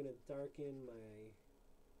here, and I'm gonna darken my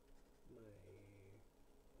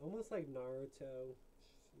almost like Naruto,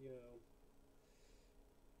 you know,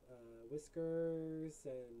 whiskers.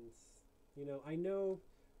 And you know, I know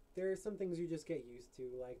there are some things you just get used to,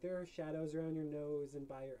 like there are shadows around your nose and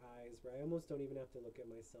by your eyes where I almost don't even have to look at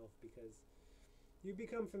myself, because you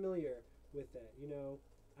become familiar with it. You know,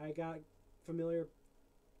 I got familiar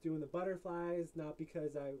doing the butterflies, not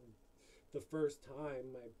because the first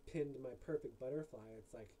time I pinned my perfect butterfly.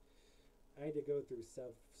 It's like I had to go through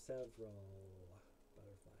several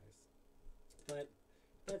butterflies. But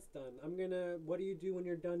that's done. What do you do when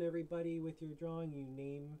you're done, everybody, with your drawing?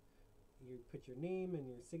 You put your name and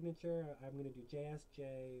your signature. I'm gonna do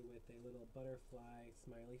JSJ with a little butterfly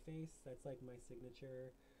smiley face. That's like my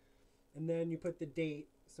signature. And then you put the date.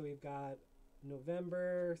 So we've got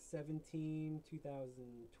November 17,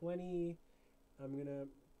 2020. I'm gonna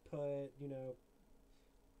put, you know,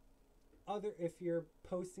 if you're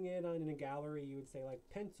posting it in a gallery, you would say like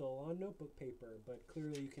pencil on notebook paper, but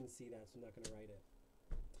clearly you can see that, so I'm not gonna write it.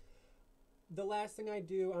 The last thing I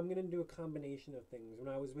do, I'm gonna do a combination of things.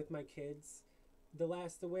 When I was with my kids, the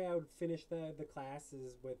way I would finish the class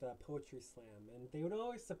is with a poetry slam, and they would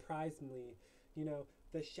always surprise me. You know,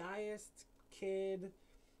 the shyest kid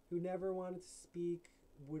who never wanted to speak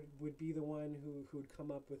would be the one who would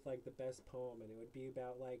come up with like the best poem, and it would be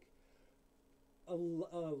about like a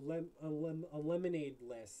lemonade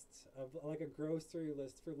list of like a grocery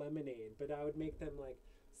list for lemonade, but I would make them like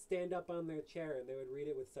stand up on their chair and they would read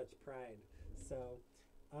it with such pride. So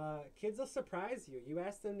kids will surprise you. You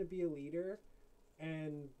ask them to be a leader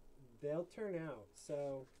and they'll turn out.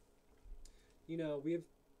 So, you know,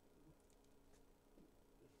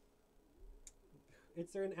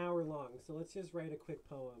 it's an hour long, so let's just write a quick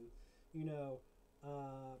poem. You know,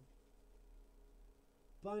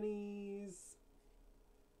 bunnies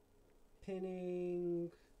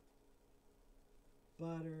pinning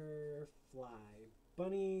butterfly.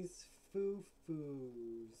 Bunnies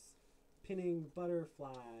foo-foos pinning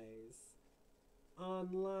butterflies.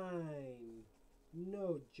 Online.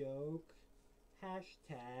 No joke.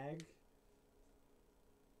 Hashtag.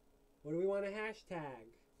 What do we want to hashtag?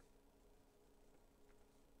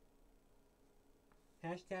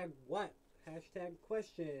 Hashtag what? Hashtag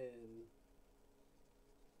question.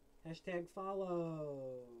 Hashtag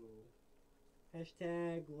follow.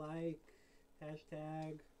 Hashtag like.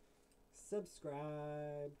 Hashtag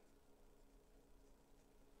subscribe.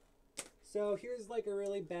 So here's like a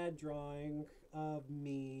really bad drawing of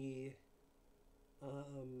me.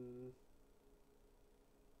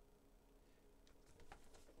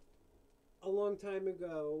 A long time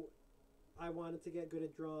ago, I wanted to get good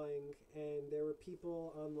at drawing, and there were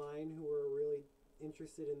people online who were really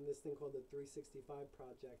interested in this thing called the 365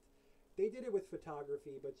 project. They did it with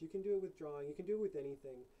photography, but you can do it with drawing. You can do it with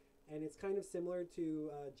anything. And it's kind of similar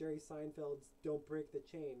to Jerry Seinfeld's Don't Break the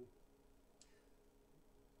Chain.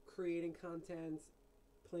 Creating content,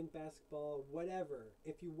 playing basketball, whatever.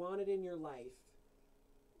 If you want it in your life,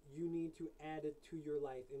 you need to add it to your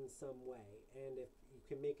life in some way. And if you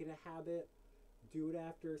can make it a habit, do it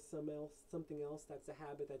after something else that's a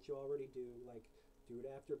habit that you already do. Like do it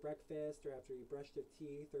after breakfast or after you brush your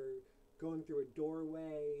teeth or going through a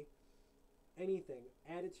doorway. Anything.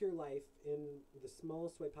 Add it to your life in the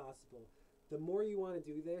smallest way possible. The more you want to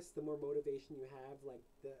do this, the more motivation you have, like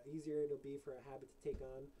the easier it'll be for a habit to take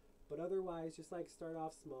on. But otherwise, just like start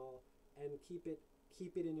off small and keep it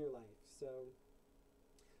in your life. So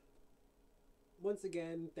once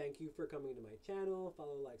again, thank you for coming to my channel.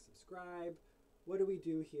 Follow, like, subscribe. What do we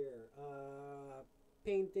do here?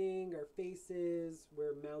 Painting our faces.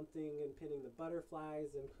 We're mounting and pinning the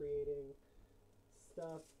butterflies and creating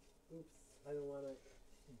stuff. Oops, I don't want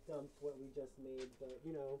to dump what we just made, but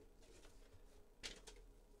you know,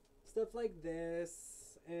 stuff like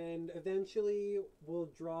this. And eventually we'll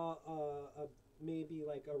draw a maybe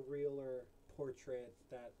like a realer portrait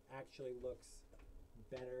that actually looks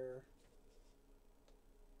better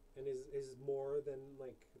and is more than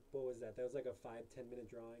like, what was that? That was like a 5-10 minute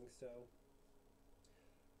drawing. So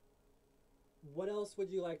what else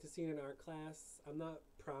would you like to see in an art class? I'm not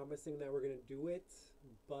promising that we're gonna do it,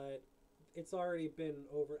 but it's already been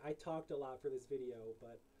over. I talked a lot for this video,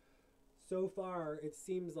 but so far it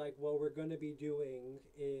seems like what we're gonna be doing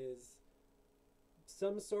is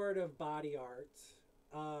some sort of body art.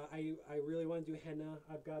 I really want to do henna.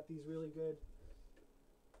 I've got these really good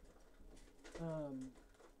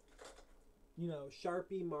you know,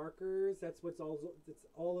 Sharpie markers. That's it's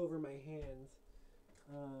all over my hands.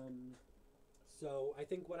 So I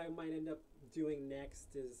think what I might end up doing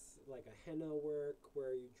next is like a henna work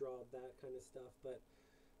where you draw that kind of stuff, but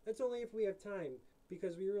that's only if we have time,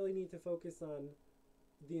 because we really need to focus on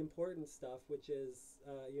the important stuff, which is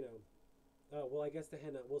you know, well, I guess the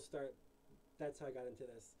henna, we'll start, that's how I got into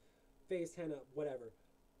this. Face, henna, whatever.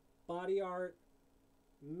 Body art,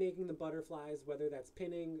 making the butterflies, whether that's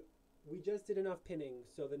pinning. We just did enough pinning,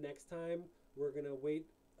 so the next time we're gonna wait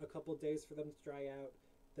a couple days for them to dry out.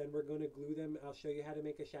 Then we're gonna glue them. I'll show you how to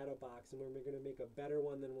make a shadow box, and we're gonna make a better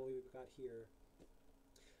one than what we've got here.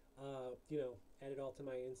 You know, add it all to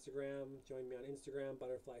my Instagram. Join me on Instagram,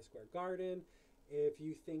 Butterfly Square Garden. If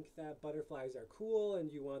you think that butterflies are cool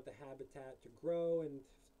and you want the habitat to grow and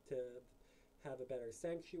to have a better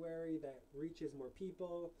sanctuary that reaches more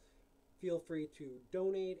people, feel free to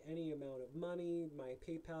donate any amount of money. My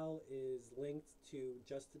PayPal is linked to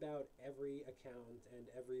just about every account and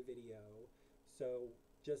every video. So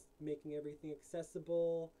just making everything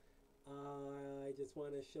accessible. I just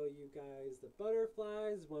want to show you guys the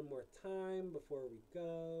butterflies one more time before we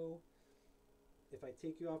go. If I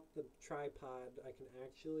take you off the tripod, I can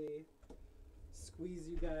actually squeeze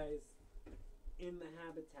you guys in the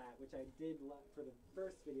habitat, which I did for the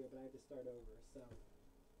first video, but I had to start over. So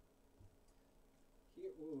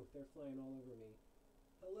here, ooh, they're flying all over me.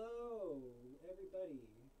 Hello, everybody.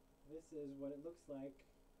 This is what it looks like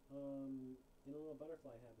in a little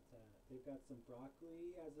butterfly habitat. They've got some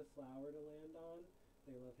broccoli as a flower to land on.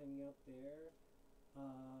 They love hanging out there.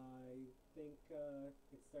 I think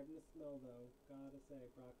it's starting to smell though. Gotta say,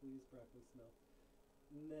 broccoli smell.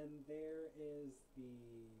 And then there is the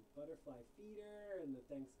butterfly feeder and the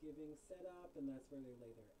Thanksgiving setup, and that's where they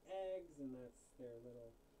lay their eggs, and that's their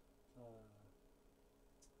little,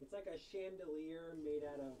 it's like a chandelier made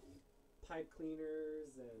out of pipe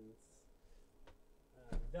cleaners and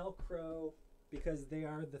Velcro, because they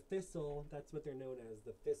are the thistle, that's what they're known as,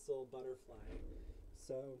 the thistle butterfly.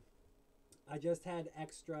 So I just had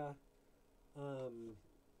extra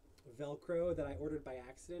Velcro that I ordered by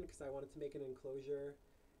accident because I wanted to make an enclosure,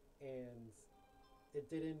 and it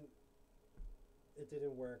didn't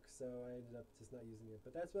work, so I ended up just not using it.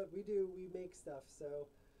 But that's what we do. We make stuff. So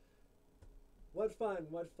what fun,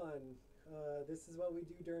 what fun. This is what we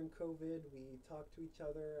do during COVID. We talk to each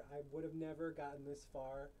other. I would have never gotten this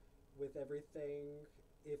far with everything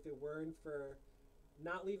if it weren't for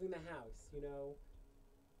not leaving the house, you know.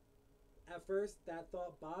 At first, that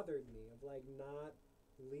thought bothered me of like not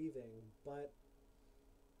leaving, but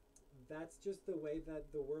that's just the way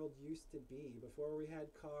that the world used to be. Before we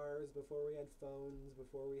had cars, before we had phones,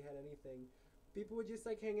 before we had anything, people would just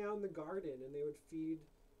like hang out in the garden and they would feed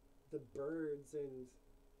the birds and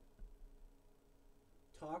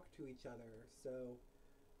talk to each other. So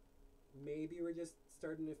maybe we're just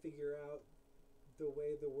starting to figure out the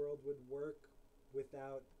way the world would work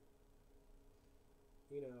without,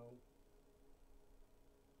 you know,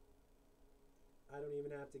 I don't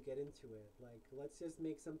even have to get into it. Like, let's just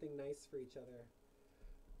make something nice for each other.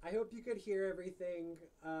 I hope you could hear everything.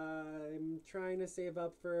 I'm trying to save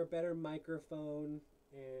up for a better microphone,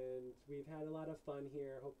 and we've had a lot of fun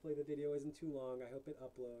here. Hopefully the video isn't too long. I hope it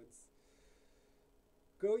uploads.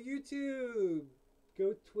 Go YouTube,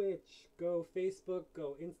 go Twitch, go Facebook,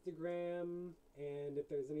 go Instagram, and if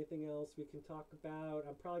there's anything else we can talk about,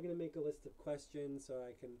 I'm probably going to make a list of questions so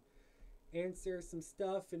I can answer some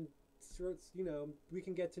stuff, and you know, we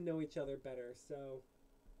can get to know each other better. So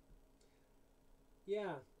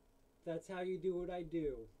yeah, that's how you do what I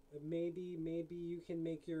do. Maybe you can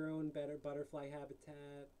make your own better butterfly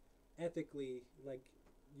habitat ethically. Like,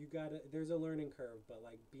 you gotta, there's a learning curve, but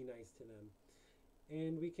like, be nice to them,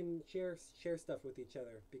 and we can share stuff with each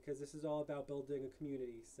other, because this is all about building a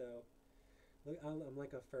community. So look, I'm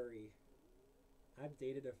like a furry. I've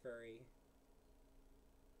dated a furry.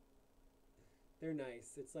 They're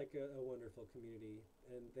nice. It's like a wonderful community,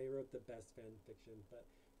 and they wrote the best fan fiction. But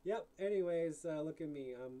yep. Anyways, look at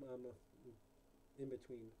me. I'm in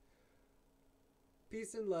between.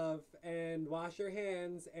 Peace and love, and wash your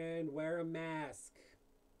hands and wear a mask.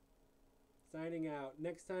 Signing out.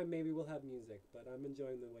 Next time maybe we'll have music, but I'm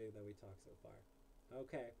enjoying the way that we talk so far.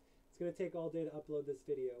 Okay. It's gonna take all day to upload this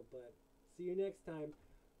video, but see you next time.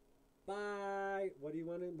 Bye. What do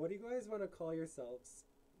you guys wanna call yourselves?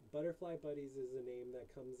 Butterfly Buddies is a name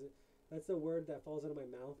that comes in. That's a word that falls out of my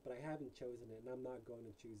mouth, but I haven't chosen it, and I'm not going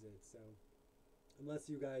to choose it. So unless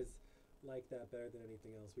you guys like that better than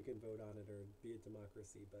anything else, we can vote on it or be a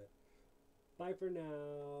democracy. But bye for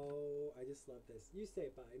now. I just love this. You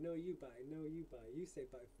say bye. No, you bye. No, you bye. You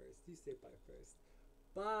say bye first. You say bye first.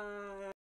 Bye.